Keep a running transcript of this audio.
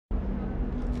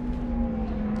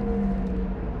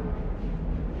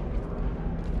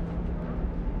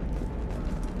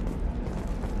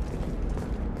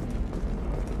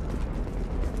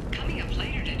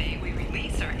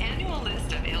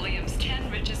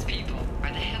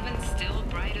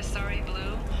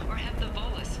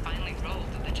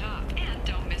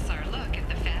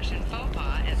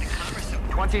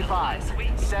25.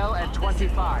 Sell at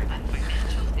 25.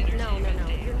 No,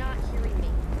 you're not hearing me.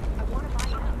 I want to buy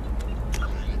it up.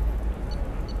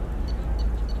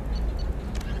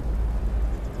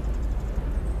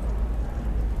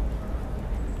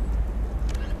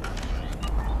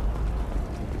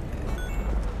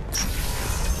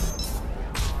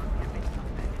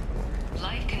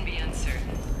 Life can be uncertain.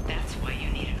 That's why you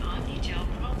need an omni-gel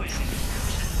programming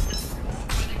solution.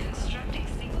 Whether constructing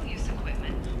single-use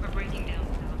equipment or breaking down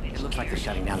salvage It looks like they're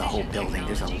shutting down the whole building.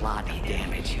 There's a lot of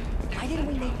damage. Why didn't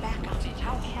we make backups?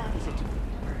 How hard is it to...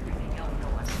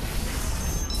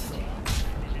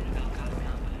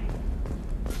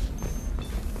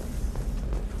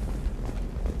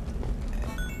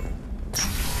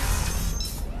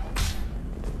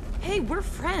 Hey, we're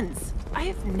friends. I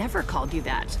have never called you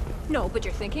that. No, but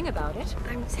you're thinking about it.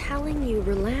 I'm telling you,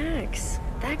 relax.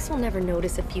 Vax will never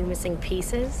notice a few missing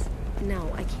pieces.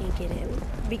 No, I can't get in.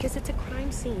 Because it's a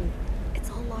crime scene. It's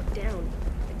all locked down.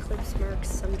 Eclipse mercs,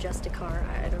 some Justicar,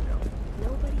 I don't know.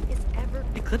 Nobody is ever...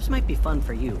 Eclipse might be fun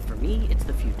for you. For me, it's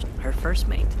the future. Her first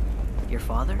mate. Your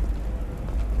father?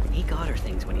 He got her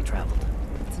things when he traveled.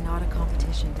 It's not a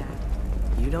competition, Dad.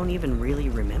 You don't even really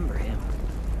remember him.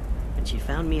 And she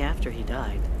found me after he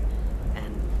died.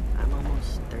 And I'm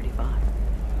almost 35.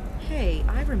 Hey,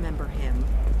 I remember him.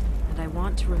 And I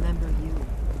want to remember you.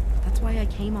 That's why I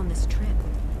came on this trip.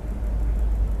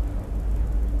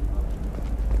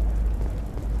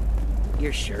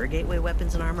 You're sure gateway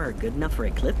weapons and armor are good enough for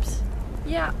Eclipse?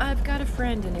 Yeah, I've got a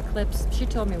friend in Eclipse. She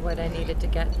told me what I needed to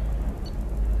get.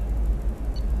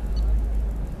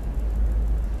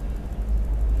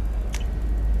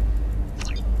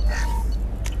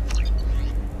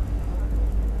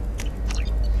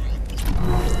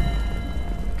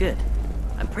 Good.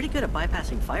 I'm pretty good at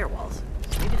bypassing firewalls.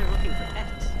 Maybe they're looking for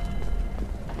X.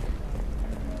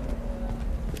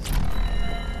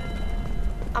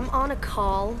 I'm on a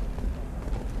call.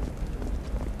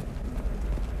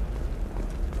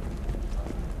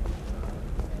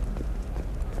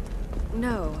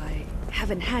 No, I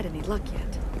haven't had any luck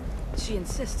yet. She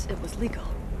insists it was legal.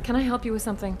 Can I help you with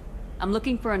something? I'm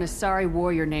looking for an Asari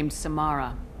warrior named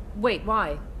Samara. Wait,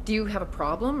 why? Do you have a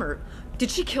problem, or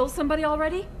did she kill somebody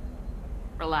already?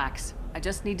 Relax. I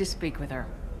just need to speak with her.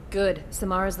 Good.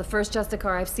 Samara's the first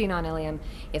Justicar I've seen on Ilium.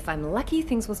 If I'm lucky,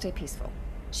 things will stay peaceful.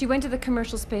 She went to the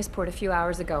commercial spaceport a few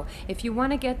hours ago. If you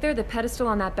want to get there, the pedestal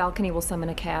on that balcony will summon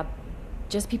a cab.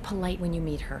 Just be polite when you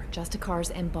meet her.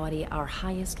 Justicars embody our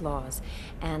highest laws,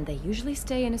 and they usually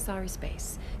stay in Asari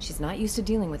space. She's not used to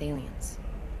dealing with aliens.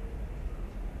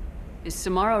 Is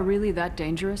Samara really that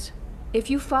dangerous? If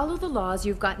you follow the laws,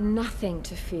 you've got nothing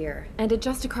to fear, and a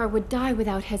Justicar would die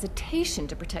without hesitation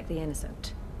to protect the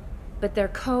innocent. But their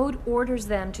code orders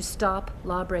them to stop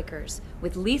lawbreakers,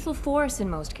 with lethal force in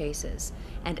most cases,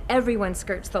 and everyone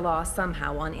skirts the law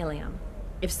somehow on Ilium.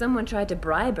 If someone tried to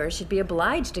bribe her, she'd be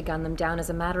obliged to gun them down as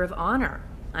a matter of honor.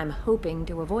 I'm hoping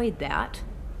to avoid that.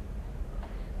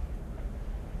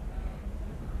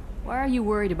 Why are you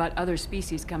worried about other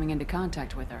species coming into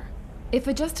contact with her? If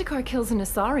a Justicar kills an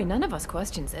Asari, none of us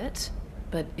questions it.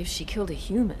 But if she killed a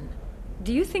human...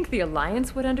 Do you think the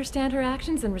Alliance would understand her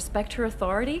actions and respect her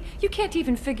authority? You can't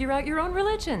even figure out your own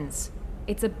religions.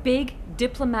 It's a big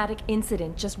diplomatic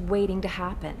incident just waiting to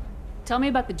happen. Tell me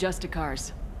about the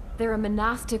Justicars. They're a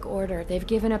monastic order. They've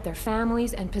given up their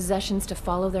families and possessions to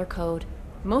follow their code.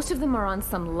 Most of them are on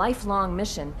some lifelong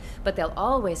mission, but they'll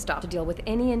always stop to deal with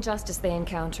any injustice they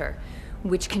encounter,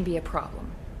 which can be a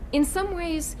problem. In some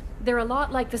ways, they're a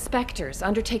lot like the Spectres,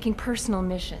 undertaking personal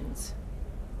missions.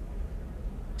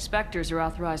 Spectres are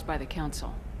authorized by the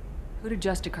Council. Who do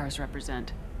Justicars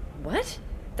represent? What?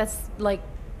 That's like,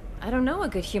 I don't know, a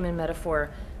good human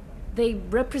metaphor. They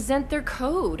represent their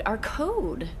code, our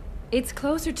code. It's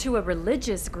closer to a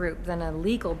religious group than a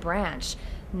legal branch.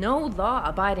 No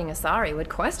law-abiding Asari would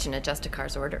question a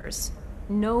Justicar's orders.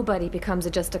 Nobody becomes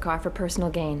a Justicar for personal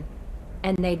gain.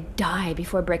 And they die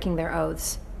before breaking their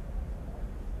oaths.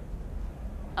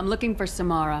 I'm looking for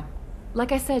Samara.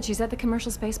 Like I said, she's at the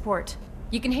commercial spaceport.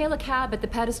 You can hail a cab at the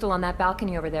pedestal on that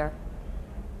balcony over there.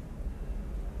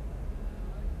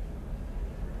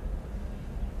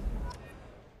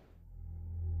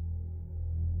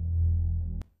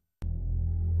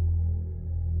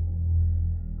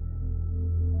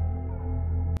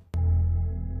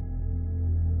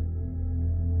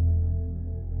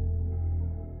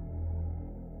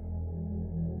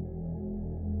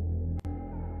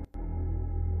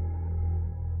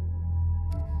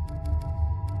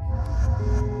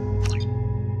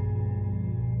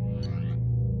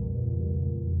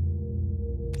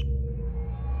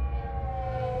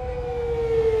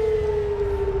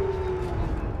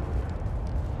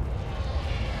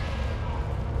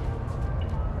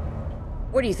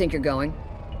 Where do you think you're going?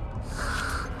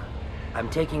 I'm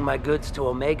taking my goods to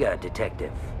Omega,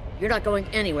 Detective. You're not going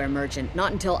anywhere, Merchant.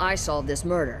 Not until I solve this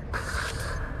murder.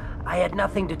 I had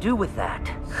nothing to do with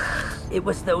that. It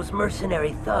was those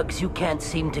mercenary thugs you can't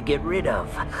seem to get rid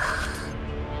of.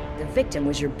 The victim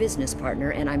was your business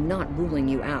partner, and I'm not ruling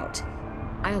you out.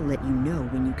 I'll let you know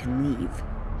when you can leave.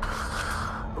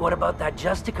 What about that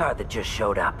Justicar that just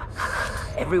showed up?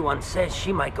 Everyone says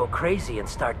she might go crazy and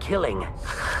start killing.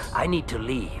 I need to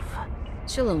leave.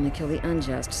 She'll only kill the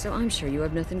unjust, so I'm sure you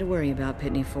have nothing to worry about,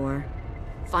 Pitney 4.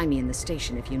 Find me in the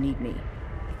station if you need me.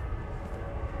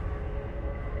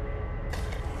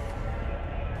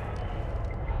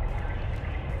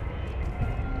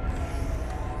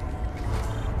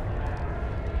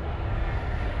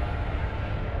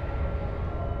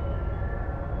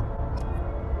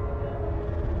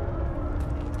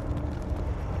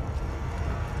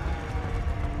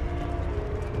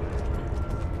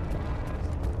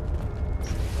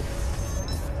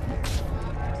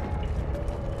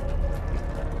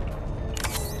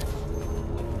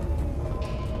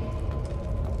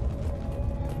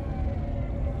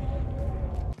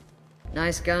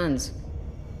 Nice guns.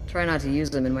 Try not to use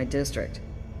them in my district.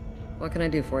 What can I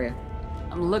do for you?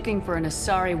 I'm looking for an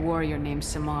Asari warrior named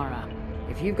Samara.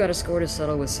 If you've got a score to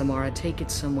settle with Samara, take it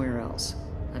somewhere else.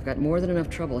 I've got more than enough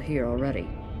trouble here already.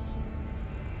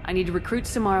 I need to recruit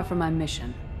Samara for my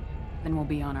mission. Then we'll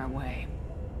be on our way.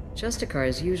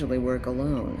 Justicars usually work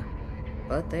alone,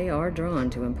 but they are drawn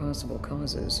to impossible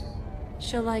causes.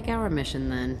 She'll like our mission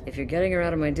then. If you're getting her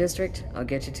out of my district, I'll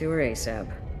get you to her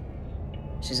ASAP.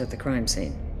 She's at the crime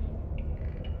scene.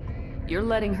 You're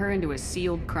letting her into a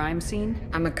sealed crime scene?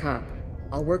 I'm a cop.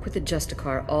 I'll work with the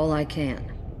Justicar all I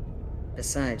can.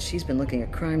 Besides, she's been looking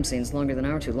at crime scenes longer than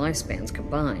our 2 lifespans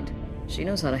combined. She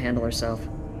knows how to handle herself.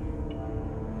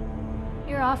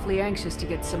 You're awfully anxious to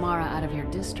get Samara out of your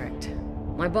district.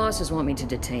 My bosses want me to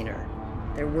detain her.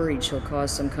 They're worried she'll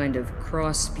cause some kind of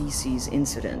cross-species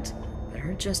incident, but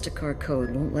her Justicar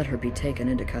code won't let her be taken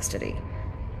into custody.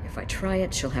 If I try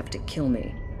it, she'll have to kill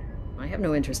me. I have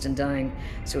no interest in dying,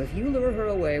 so if you lure her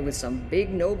away with some big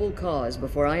noble cause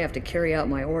before I have to carry out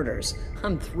my orders,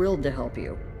 I'm thrilled to help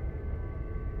you.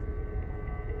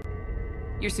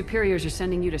 Your superiors are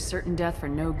sending you to certain death for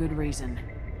no good reason.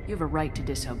 You have a right to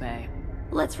disobey.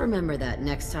 Let's remember that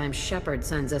next time Shepard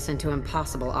sends us into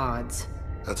impossible odds.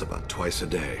 That's about twice a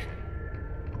day.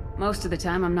 Most of the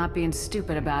time, I'm not being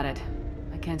stupid about it.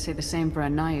 I can't say the same for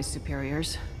Anaya's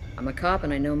superiors. I'm a cop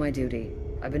and I know my duty.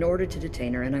 I've been ordered to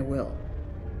detain her and I will.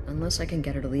 Unless I can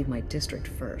get her to leave my district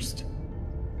first.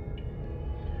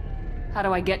 How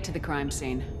do I get to the crime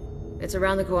scene? It's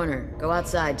around the corner. Go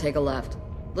outside, take a left.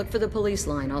 Look for the police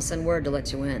line. I'll send word to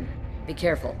let you in. Be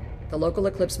careful. The local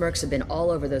Eclipse mercs have been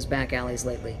all over those back alleys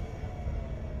lately.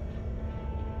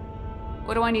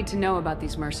 What do I need to know about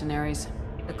these mercenaries?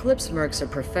 Eclipse mercs are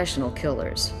professional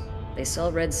killers. They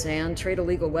sell red sand, trade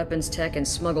illegal weapons tech, and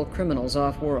smuggle criminals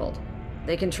off-world.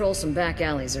 They control some back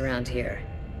alleys around here.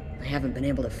 I haven't been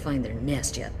able to find their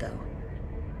nest yet, though.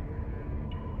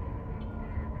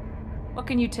 What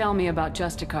can you tell me about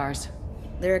Justicars?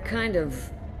 They're a kind of...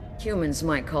 humans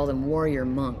might call them warrior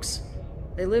monks.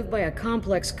 They live by a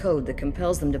complex code that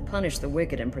compels them to punish the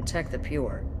wicked and protect the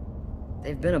pure.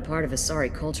 They've been a part of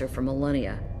Asari culture for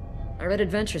millennia. I read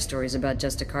adventure stories about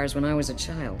Justicars when I was a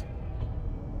child.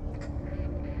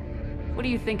 What do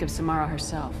you think of Samara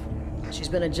herself? She's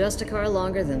been a Justicar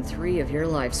longer than 3 of your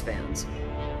lifespans.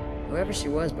 Whoever she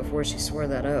was before she swore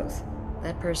that oath,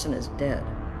 that person is dead.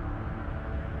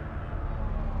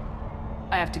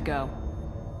 I have to go.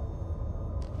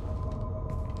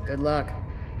 Good luck.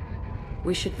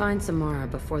 We should find Samara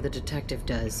before the detective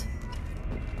does.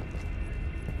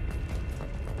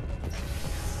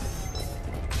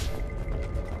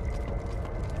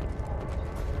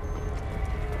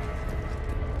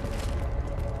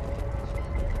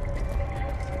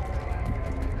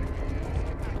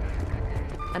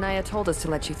 Anaya told us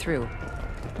to let you through.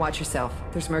 Watch yourself.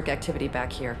 There's merc activity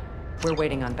back here. We're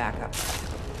waiting on backup.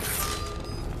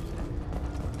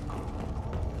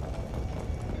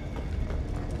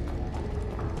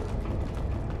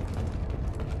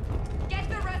 Get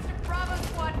the rest of Bravo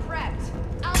Squad prepped.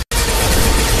 Open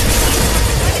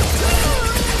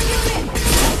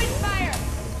fire!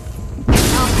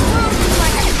 I'll throw you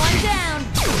like one down!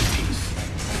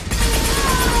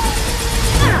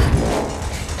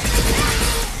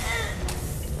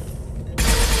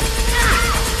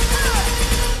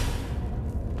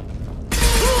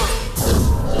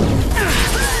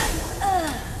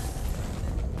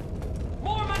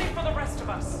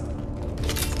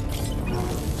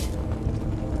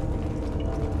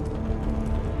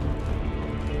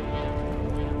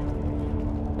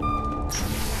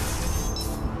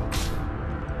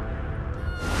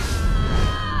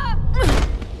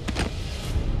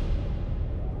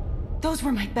 Those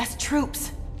were my best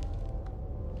troops.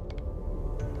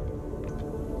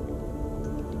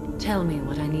 Tell me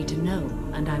what I need to know,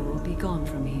 and I will be gone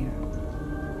from here.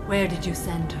 Where did you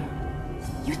send her?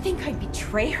 You think I'd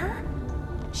betray her?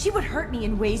 She would hurt me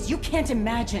in ways you can't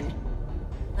imagine.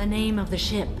 The name of the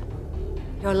ship.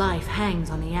 Your life hangs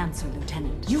on the answer,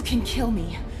 Lieutenant. You can kill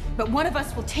me, but one of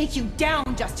us will take you down,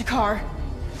 Justicar!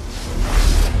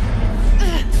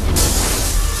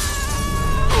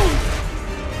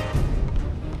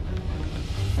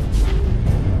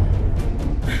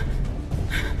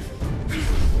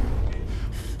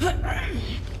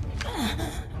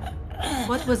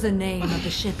 What was the name of the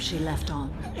ship she left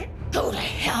on? Go to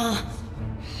hell!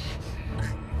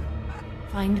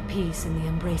 Find peace in the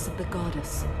embrace of the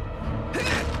goddess.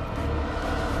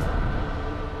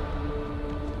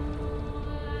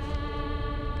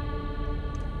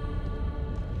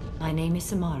 My name is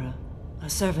Samara, a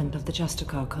servant of the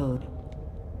Justicar Code.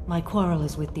 My quarrel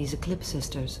is with these Eclipse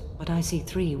Sisters, but I see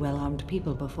 3 well-armed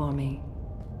people before me.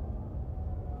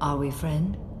 Are we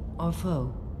friend or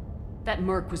foe? That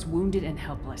merc was wounded and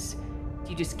helpless.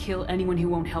 Do you just kill anyone who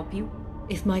won't help you?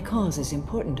 If my cause is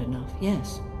important enough,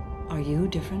 yes. Are you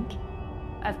different?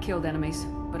 I've killed enemies,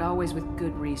 but always with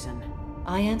good reason.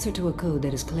 I answer to a code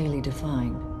that is clearly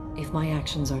defined. If my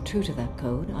actions are true to that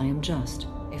code, I am just.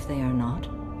 If they are not,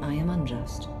 I am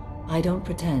unjust. I don't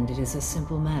pretend it is a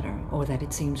simple matter, or that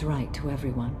it seems right to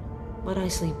everyone. But I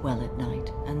sleep well at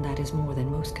night, and that is more than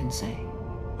most can say.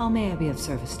 How may I be of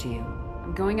service to you?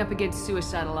 I'm going up against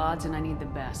suicidal odds and I need the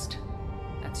best.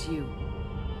 That's you.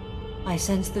 I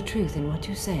sense the truth in what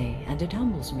you say, and it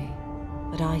humbles me.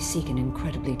 But I seek an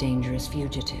incredibly dangerous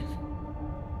fugitive.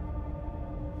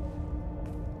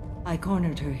 I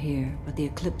cornered her here, but the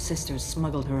Eclipse Sisters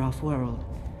smuggled her off-world.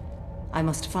 I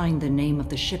must find the name of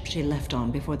the ship she left on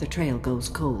before the trail goes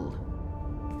cold.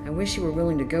 I wish you were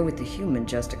willing to go with the human,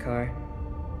 Justicar.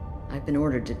 I've been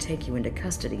ordered to take you into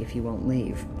custody if you won't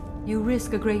leave. You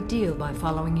risk a great deal by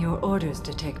following your orders,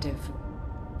 Detective.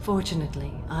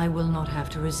 Fortunately, I will not have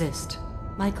to resist.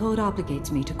 My code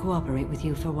obligates me to cooperate with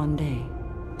you for 1 day.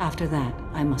 After that,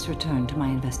 I must return to my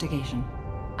investigation.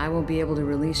 I won't be able to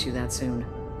release you that soon.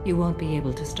 You won't be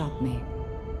able to stop me.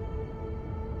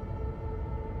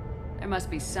 There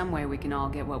must be some way we can all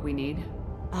get what we need.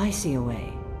 I see a way.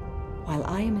 While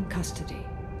I am in custody,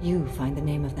 you find the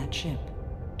name of that ship.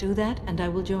 Do that, and I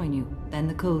will join you. Then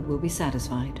the code will be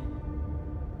satisfied.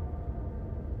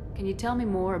 Can you tell me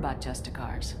more about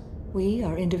Justicars? We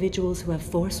are individuals who have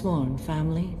forsworn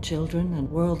family, children, and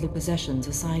worldly possessions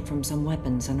aside from some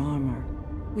weapons and armor.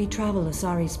 We travel a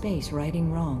sorry space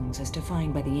righting wrongs as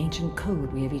defined by the ancient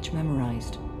code we have each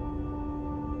memorized.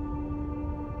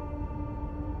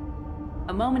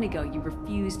 A moment ago, you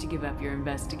refused to give up your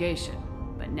investigation,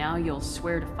 but now you'll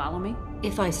swear to follow me?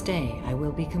 If I stay, I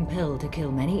will be compelled to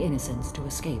kill many innocents to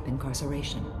escape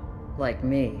incarceration. Like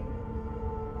me.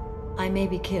 I may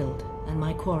be killed, and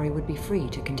my quarry would be free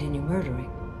to continue murdering.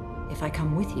 If I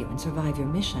come with you and survive your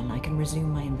mission, I can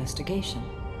resume my investigation.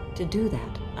 To do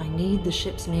that, I need the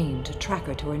ship's name to track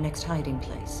her to her next hiding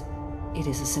place. It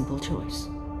is a simple choice.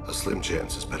 A slim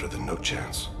chance is better than no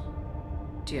chance.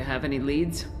 Do you have any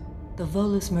leads? The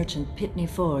Volus merchant Pitney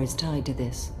 4 is tied to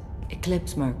this.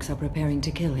 Eclipse mercs are preparing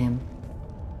to kill him.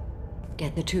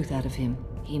 Get the truth out of him.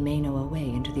 He may know a way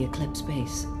into the Eclipse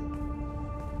base.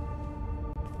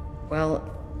 Well,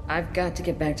 I've got to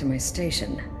get back to my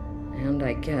station. And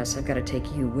I guess I've got to take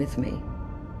you with me.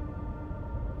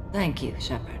 Thank you,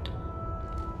 Shepard.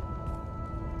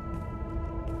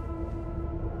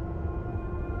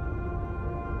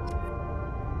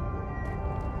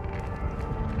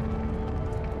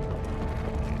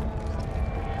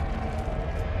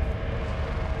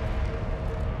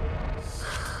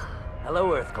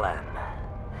 Hello, Earth Clan.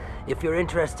 If you're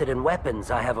interested in weapons,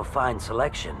 I have a fine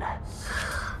selection.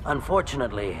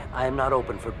 Unfortunately, I am not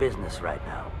open for business right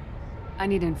now. I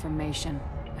need information,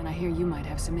 and I hear you might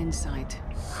have some insight.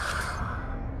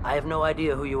 I have no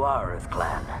idea who you are, Earth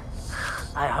Clan.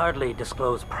 I hardly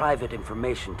disclose private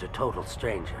information to total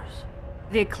strangers.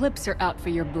 The Eclipse are out for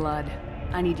your blood.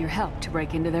 I need your help to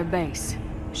break into their base.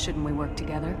 Shouldn't we work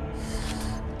together?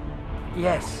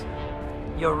 Yes,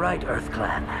 you're right, Earth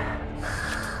Clan.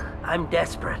 I'm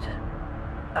desperate.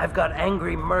 I've got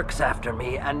angry mercs after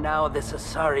me, and now this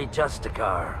Asari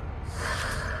Justicar.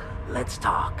 Let's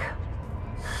talk.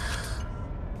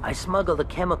 I smuggled a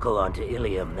chemical onto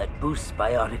Ilium that boosts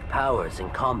biotic powers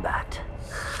in combat.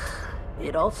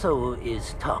 It also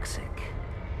is toxic.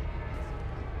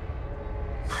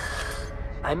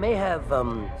 I may have,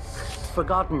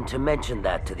 forgotten to mention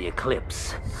that to the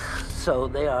Eclipse, so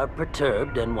they are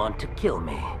perturbed and want to kill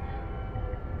me.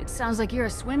 It sounds like you're a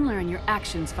swindler and your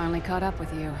actions finally caught up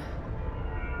with you.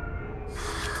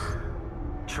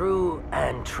 True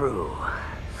and true.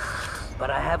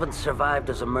 But I haven't survived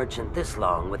as a merchant this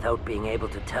long without being able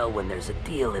to tell when there's a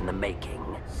deal in the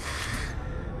making.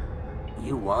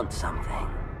 You want something.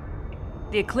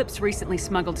 The Eclipse recently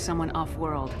smuggled someone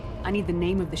off-world. I need the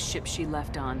name of the ship she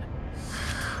left on.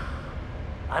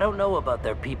 I don't know about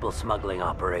their people smuggling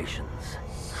operations.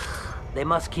 They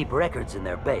must keep records in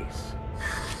their base.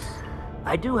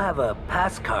 I do have a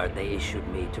pass card they issued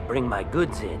me to bring my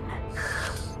goods in.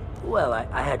 Well,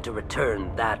 I had to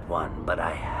return that one, but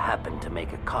I happened to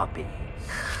make a copy.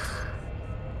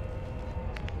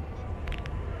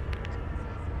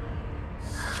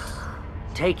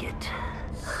 Take it,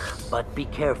 but be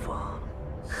careful.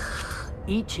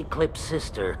 Each Eclipse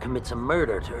sister commits a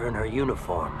murder to earn her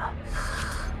uniform.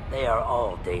 They are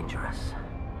all dangerous.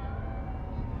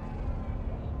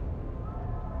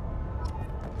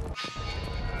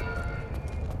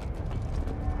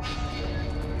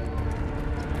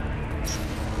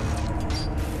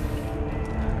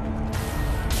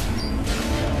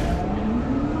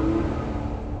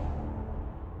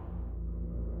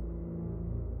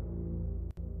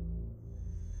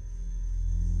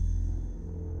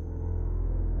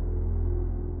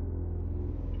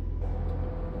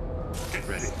 Get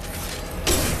ready.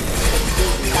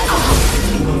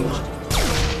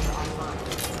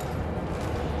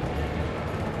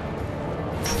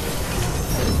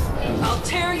 I'll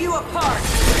tear you apart!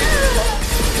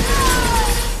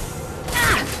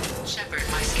 Shepard,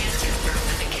 my scans confirm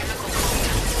that the chemical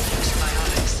compounds induce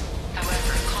biotics.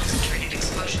 However, concentrated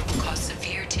exposure will cause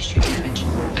severe tissue damage.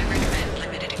 I recommend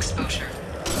limited exposure.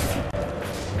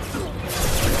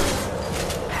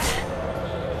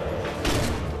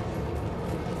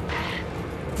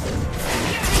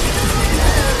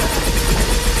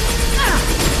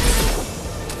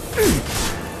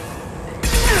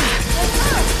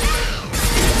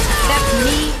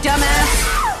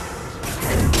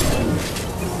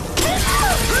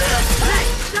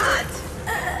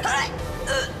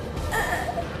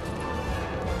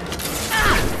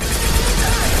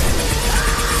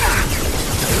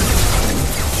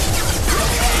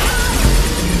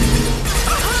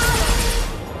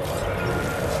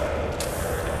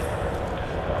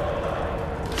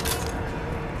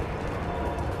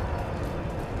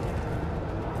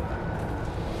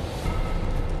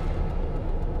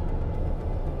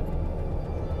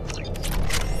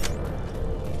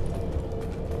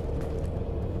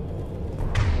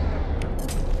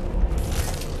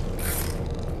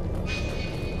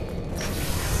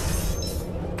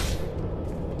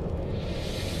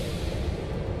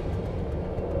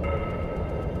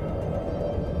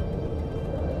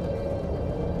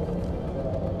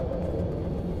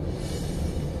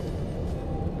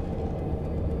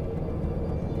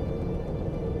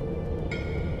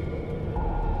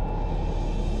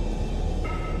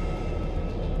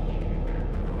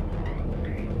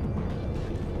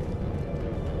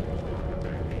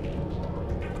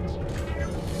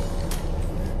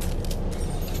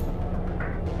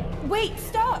 Wait,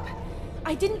 stop!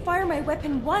 I didn't fire my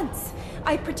weapon once.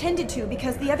 I pretended to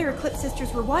because the other Eclipse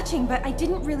sisters were watching, but I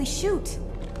didn't really shoot.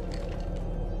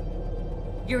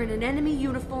 You're in an enemy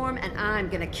uniform and I'm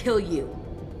gonna kill you.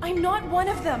 I'm not one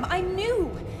of them. I'm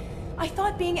new. I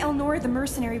thought being Elnora the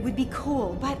mercenary would be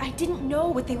cool, but I didn't know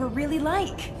what they were really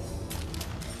like.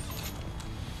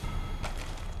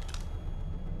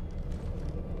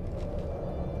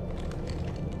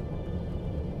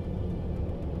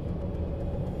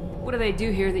 What do they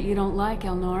do here that you don't like,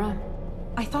 Elnora?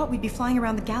 I thought we'd be flying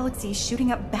around the galaxy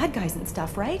shooting up bad guys and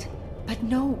stuff, right? But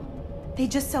no. They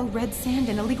just sell red sand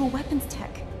and illegal weapons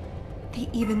tech. They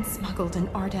even smuggled an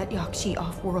Ardat Yakshi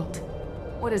off-world.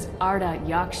 What does Ardat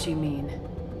Yakshi mean?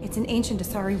 It's an ancient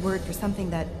Asari word for something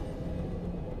that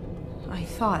I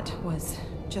thought was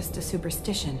just a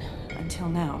superstition until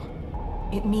now.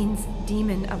 It means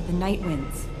demon of the night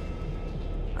winds.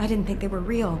 I didn't think they were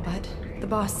real, but the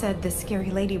boss said this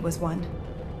scary lady was one.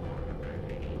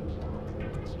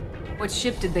 What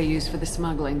ship did they use for the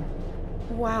smuggling?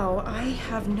 Wow, I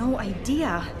have no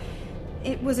idea.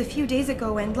 It was a few days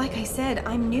ago, and like I said,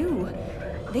 I'm new.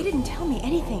 They didn't tell me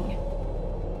anything.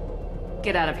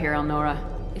 Get out of here, Elnora.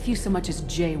 If you so much as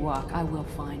jaywalk, I will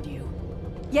find you.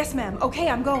 Yes, ma'am. Okay,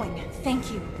 I'm going. Thank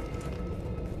you.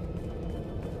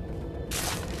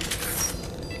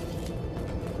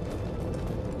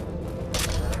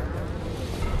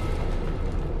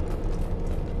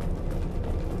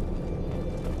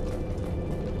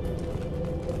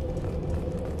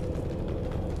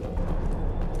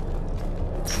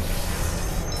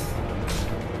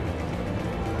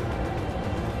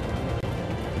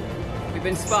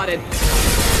 We've been spotted.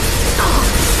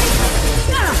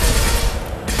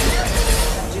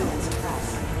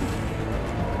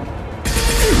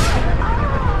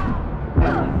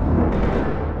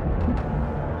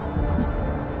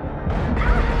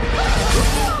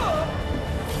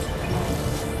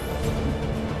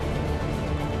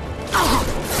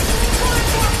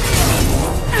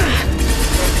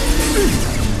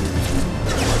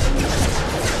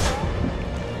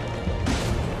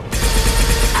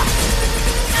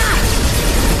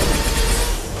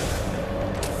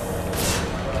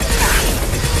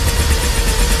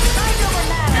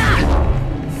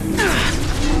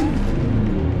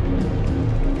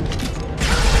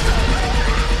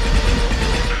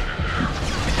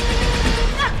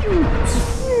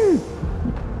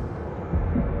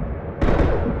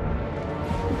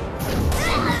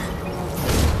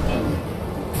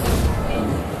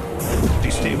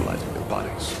 Destabilizing their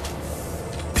bodies.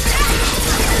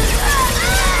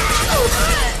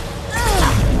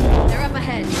 They're up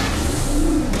ahead.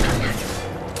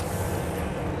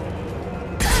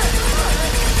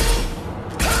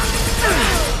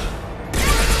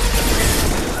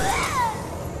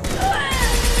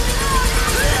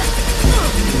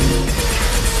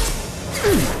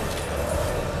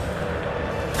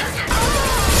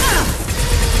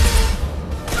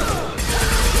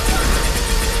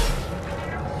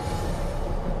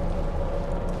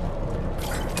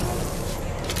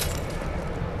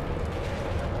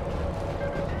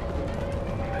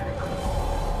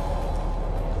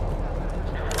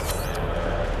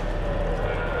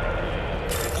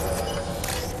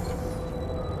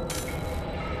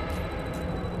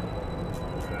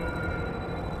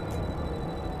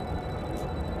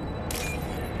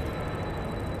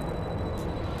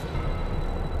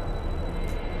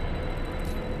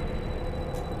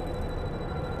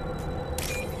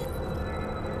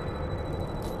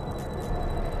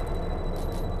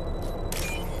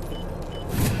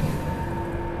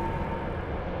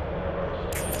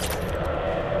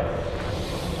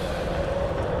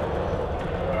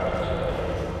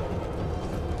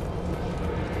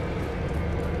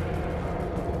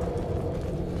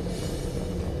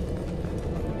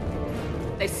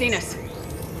 They've seen us.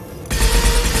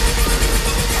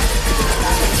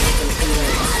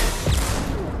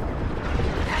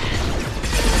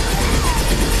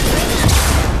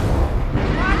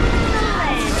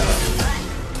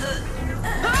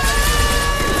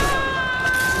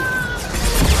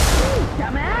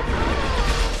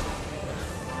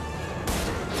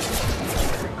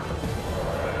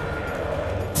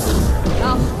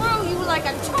 I'll throw you like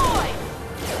a toy!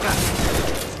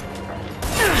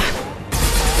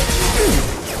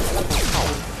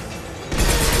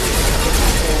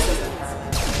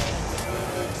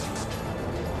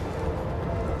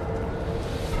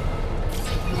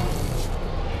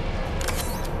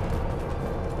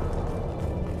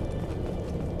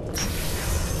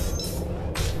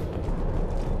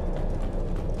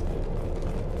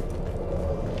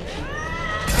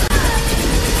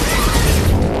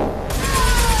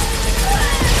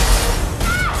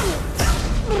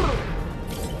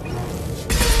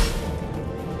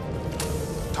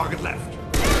 Target left.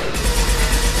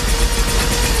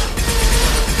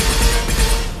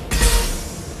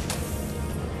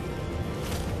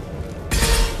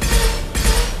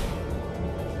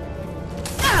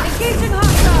 Engaging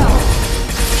hostile!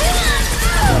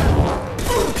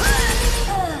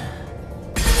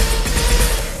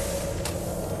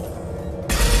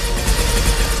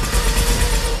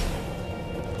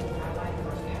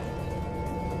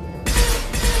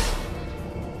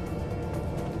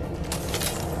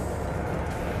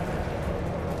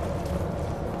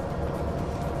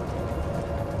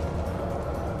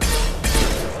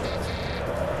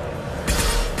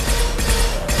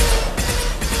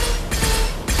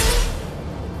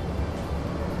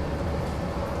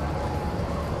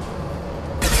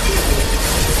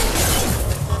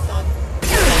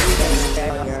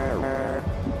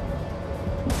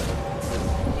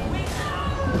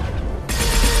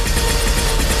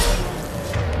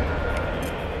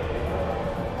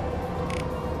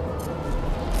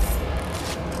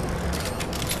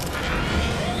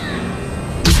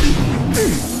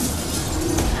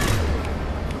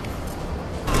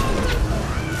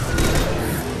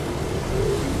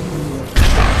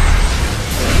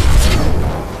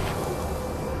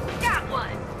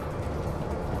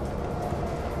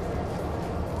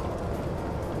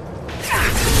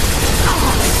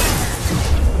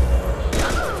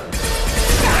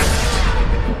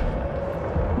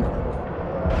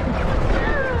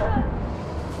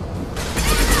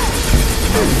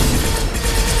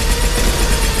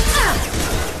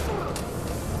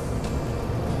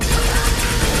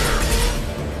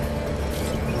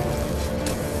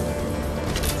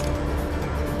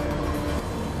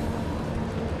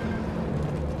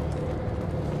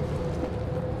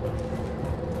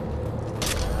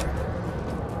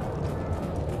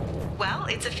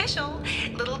 it's official.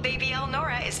 Little baby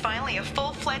Elnora is finally a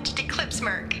full-fledged Eclipse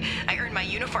merc. I earned my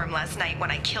uniform last night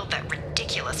when I killed that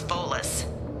ridiculous bolus.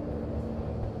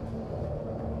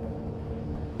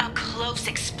 Up close,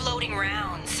 exploding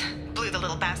rounds. Blew the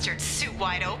little bastard's suit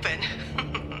wide open.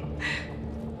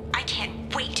 I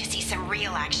can't wait to see some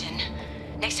real action.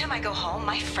 Next time I go home,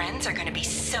 my friends are gonna be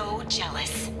so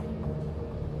jealous.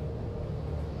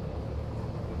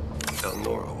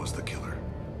 Elnora was the killer.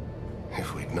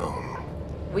 If we'd known.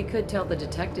 We could tell the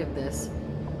detective this.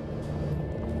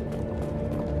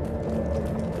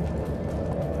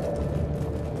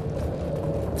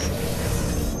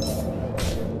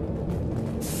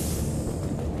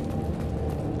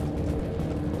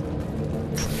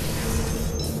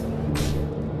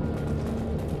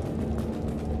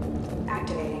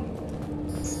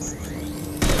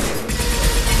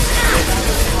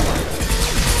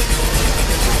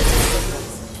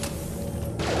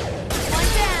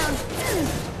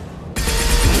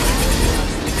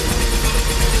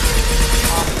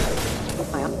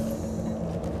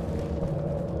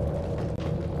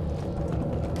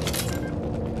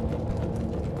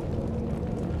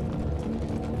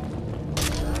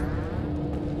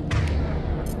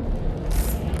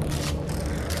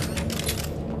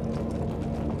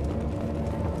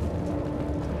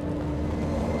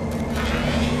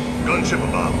 Gunship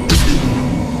above.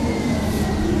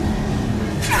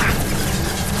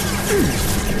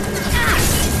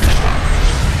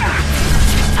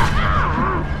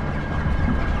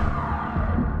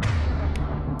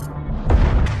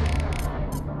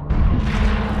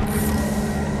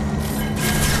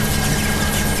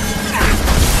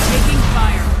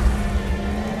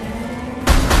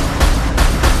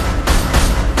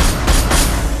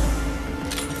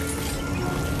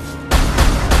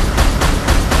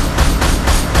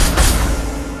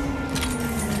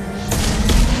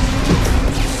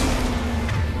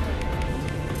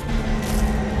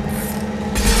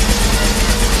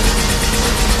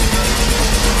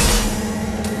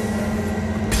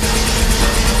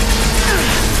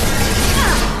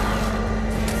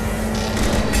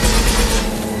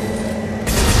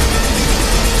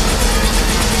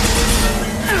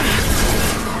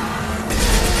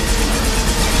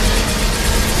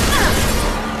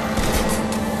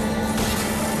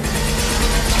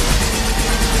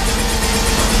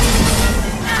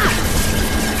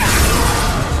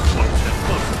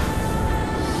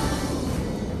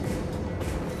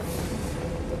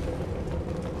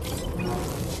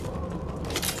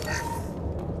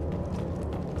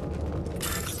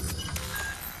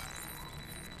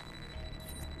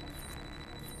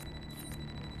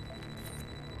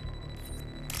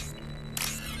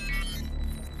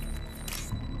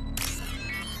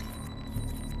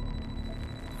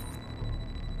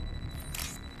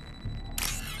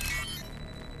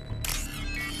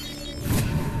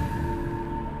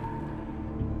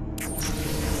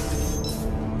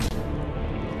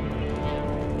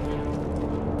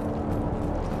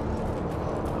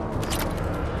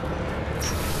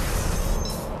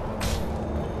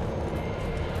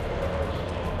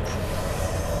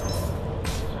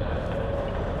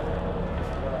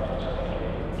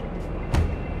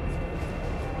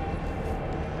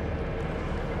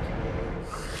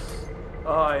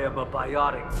 I am a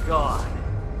biotic god.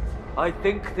 I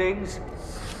think things,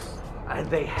 and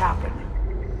they happen.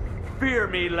 Fear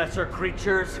me, lesser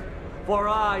creatures, for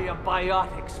I am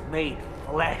biotics made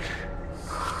flesh.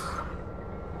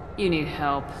 You need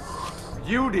help.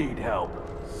 You need help.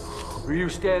 For you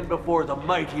stand before the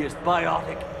mightiest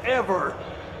biotic ever.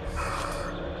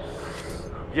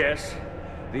 Yes,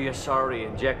 the Asari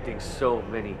injecting so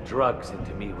many drugs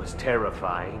into me was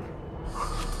terrifying.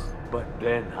 But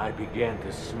then I began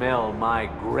to smell my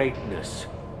greatness.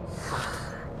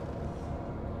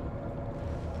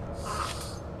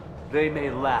 They may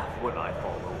laugh when I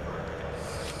fall over,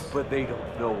 but they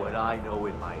don't know what I know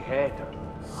in my head.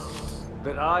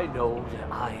 That I know that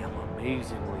I am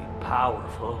amazingly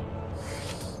powerful.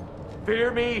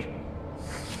 Fear me?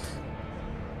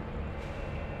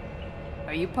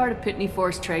 Are you part of Pitney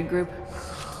Force Trade Group?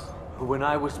 When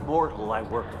I was mortal, I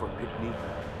worked for Pitney.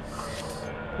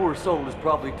 Poor soul is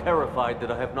probably terrified that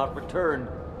I have not returned.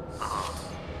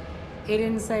 He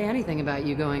didn't say anything about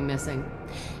you going missing.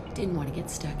 Didn't want to get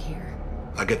stuck here.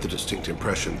 I get the distinct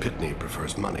impression Pitney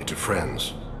prefers money to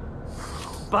friends.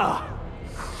 Bah!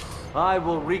 I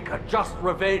will wreak a just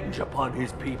revenge upon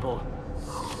his people.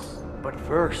 But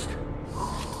first,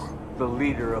 the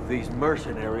leader of these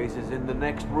mercenaries is in the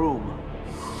next room.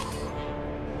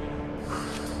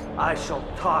 I shall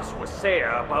toss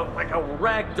Wasea about like a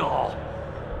rag doll.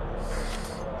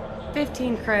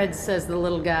 15 creds says the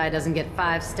little guy doesn't get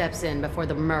 5 steps in before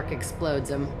the Merc explodes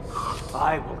him.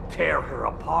 I will tear her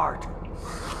apart.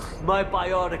 My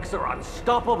biotics are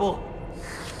unstoppable.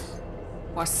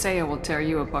 Dossier will tear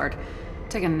you apart.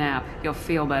 Take a nap. You'll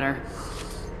feel better.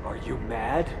 Are you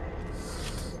mad?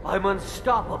 I'm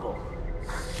unstoppable.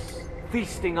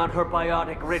 Feasting on her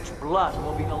biotic-rich blood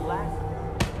will be the last...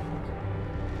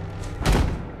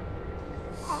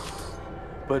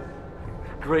 But...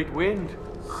 Great Wind...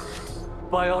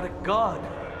 Biotic God...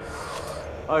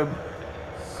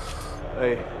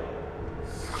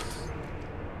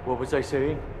 What was I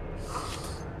saying?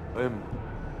 I'm...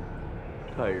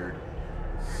 tired.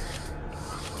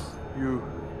 You...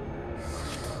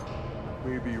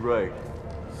 may be right.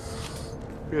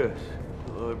 Yes,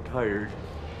 I'm tired.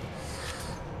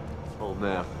 I'll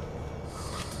nap.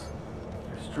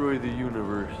 Destroy the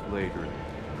universe later.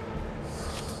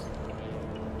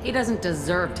 He doesn't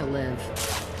deserve to live.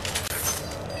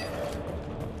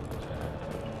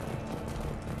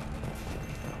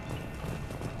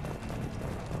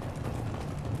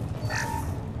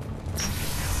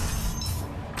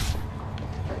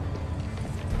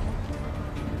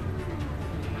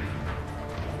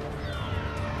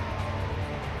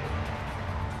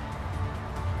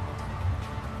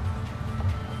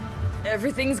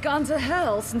 Everything's gone to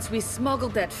hell since we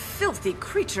smuggled that filthy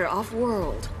creature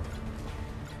off-world.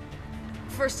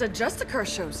 First a Justicar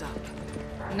shows up.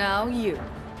 Now you.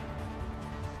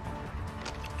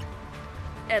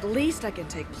 At least I can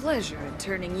take pleasure in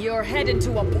turning your head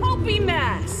into a pulpy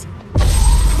mass!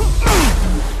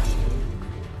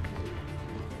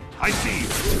 I see you.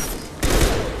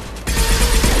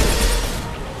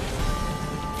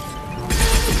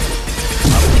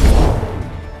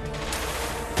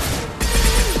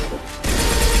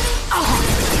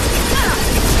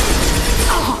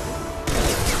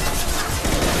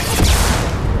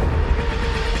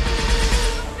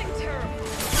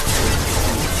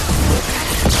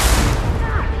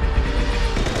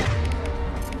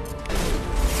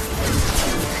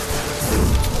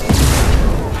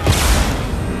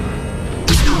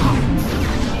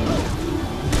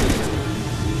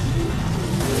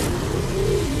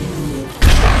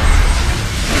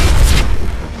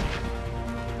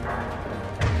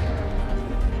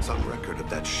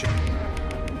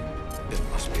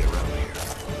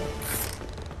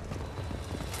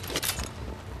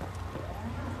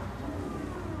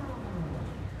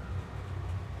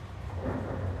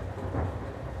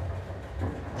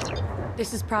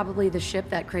 This is probably the ship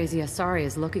that crazy Asari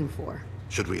is looking for.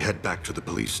 Should we head back to the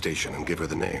police station and give her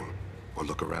the name? Or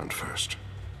look around first?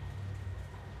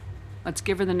 Let's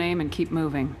give her the name and keep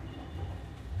moving.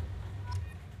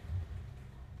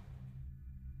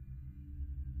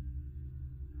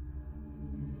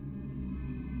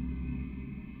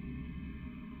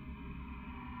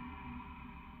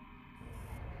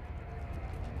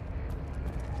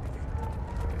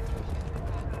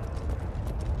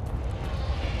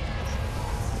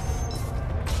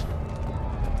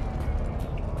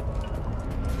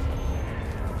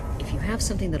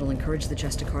 Something that'll encourage the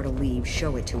Justicar to leave,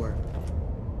 show it to her.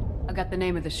 I got the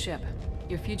name of the ship.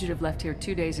 Your fugitive left here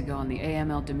 2 days ago on the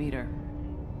AML Demeter.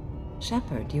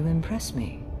 Shepard, you impress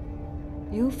me.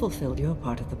 You fulfilled your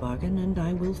part of the bargain, and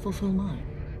I will fulfill mine.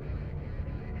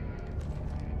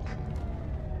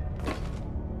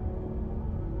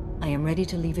 I am ready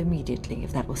to leave immediately,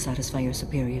 if that will satisfy your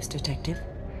superiors, Detective.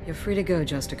 You're free to go,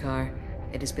 Justicar.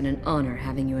 It has been an honor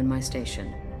having you in my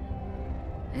station.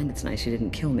 And it's nice you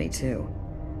didn't kill me, too.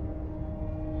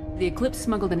 The Eclipse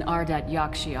smuggled an Ardat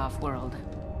Yakshi off-world.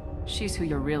 She's who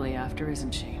you're really after,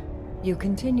 isn't she? You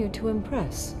continue to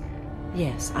impress.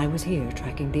 Yes, I was here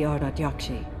tracking the Ardat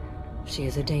Yakshi. She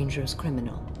is a dangerous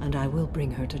criminal, and I will bring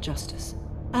her to justice.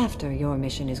 After your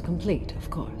mission is complete, of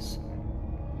course.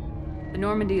 The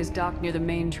Normandy is docked near the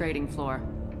main trading floor.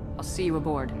 I'll see you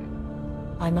aboard.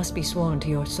 I must be sworn to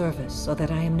your service so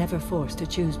that I am never forced to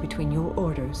choose between your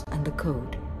orders and the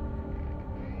Code.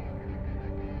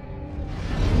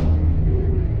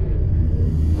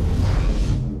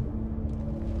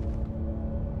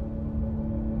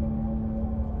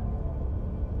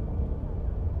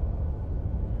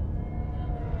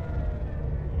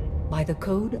 By the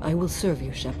Code, I will serve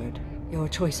you, Shepard. Your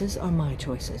choices are my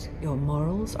choices. Your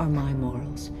morals are my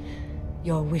morals.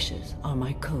 Your wishes are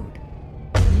my code.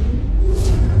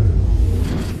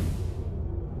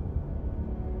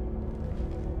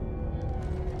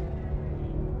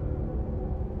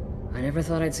 I never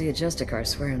thought I'd see a Justicar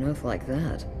swear an oath like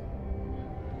that.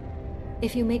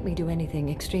 If you make me do anything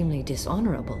extremely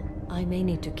dishonorable, I may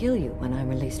need to kill you when I'm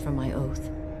released from my oath.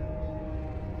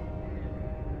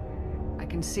 I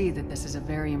can see that this is a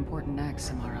very important act,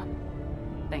 Samara.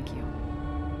 Thank you.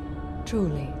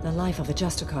 Truly, the life of a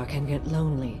Justicar can get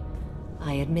lonely.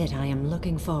 I admit I am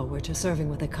looking forward to serving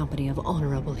with a company of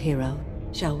honorable heroes.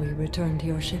 Shall we return to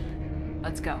your ship?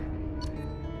 Let's go.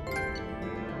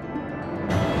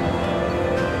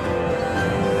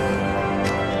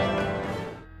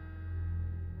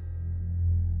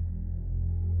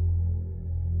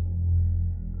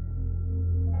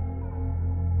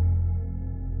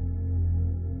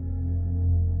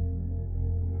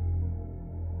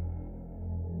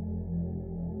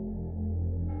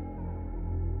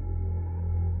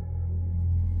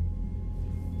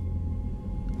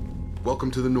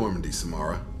 Welcome to the Normandy,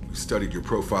 Samara. We've studied your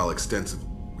profile extensively.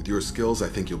 With your skills, I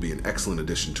think you'll be an excellent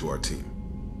addition to our team.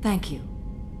 Thank you.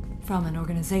 From an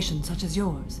organization such as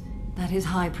yours, that is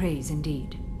high praise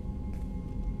indeed.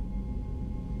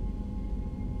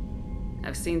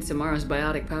 I've seen Samara's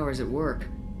biotic powers at work.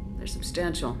 They're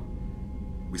substantial.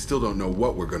 We still don't know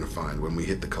what we're going to find when we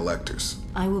hit the collectors.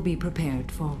 I will be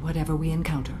prepared for whatever we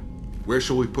encounter. Where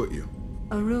shall we put you?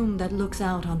 A room that looks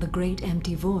out on the great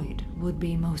empty void would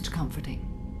be most comforting.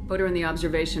 Put her in the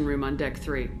observation room on deck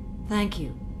 3. Thank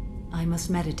you. I must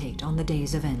meditate on the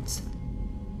day's events.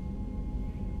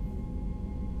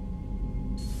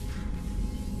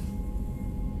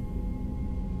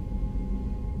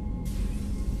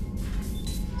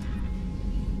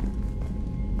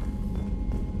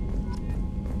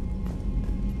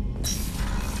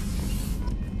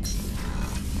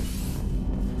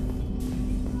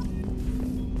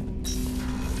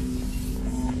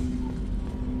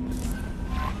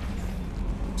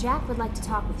 Jack would like to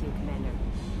talk with you, Commander.